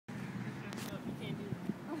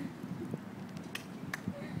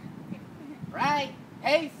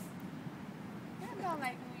Ace. You don't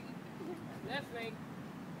like me. That's fake.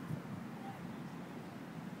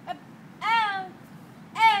 L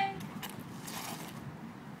A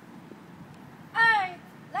I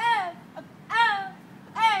love L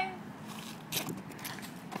A.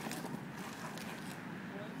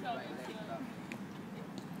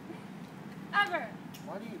 Ever.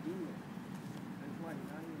 Why do you do that? It's like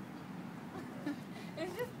not even.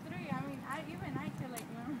 It's just 3. I mean, even I could like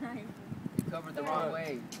memorize. You covered the wrong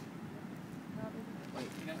way. Wait,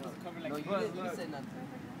 You're not supposed to cover like no, this. you didn't. You said nothing.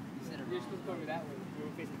 You said it You're wrong. supposed to cover that way. You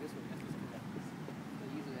were facing this way. That's supposed to be like this. So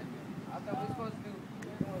you do that. I thought we were supposed to do.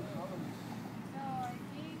 So I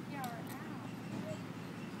think you're out.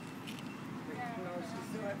 No, she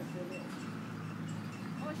still had to fill in.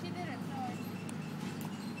 Well, she didn't. So I think.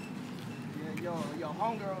 Yeah, your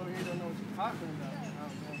homegirl over here don't know what you're talking about.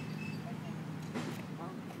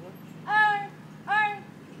 Oh, R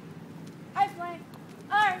Iceland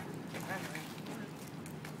R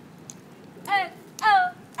S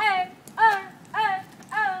O A R S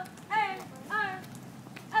O A R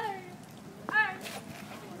other R.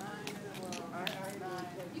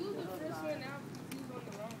 You was the first one out because you was on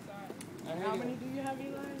the wrong side. How many do you have,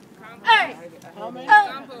 Eli? R How many?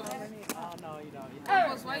 Combo. Oh, no, you don't.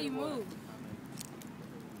 Campos, why you move?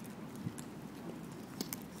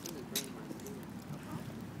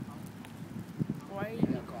 Why are you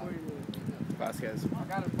recording it? Vasquez. I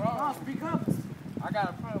got a problem. Oh, speak up. I got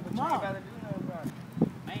a problem, but you ain't got to do nothing about it.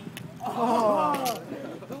 Oh.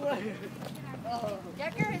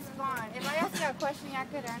 Decker is fun. If I ask you a question, I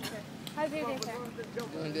could answer. How's your day, sir?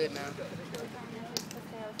 Doing good now.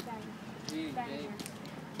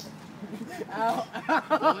 Ow.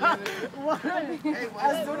 What? Hey,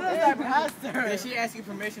 as soon as I passed her. Did she ask you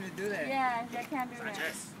permission to do that? Yeah, I can't do that.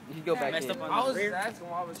 You can go back in. I was just asking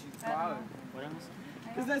why was she smiling.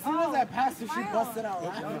 Because as soon as I passed her, she busted out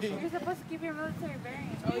laughing. You're supposed to keep your military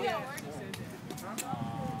bearing. Oh, yeah.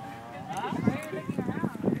 Why are you looking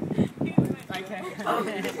around? I can't.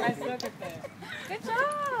 I suck at that. Good job.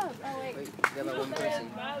 Oh, wait. Wait, you got like one person.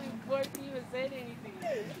 Molly before you even said anything.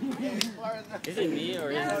 Is it me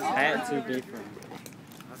or is his hat too big for him?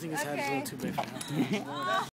 I think his hat is a little too big for him.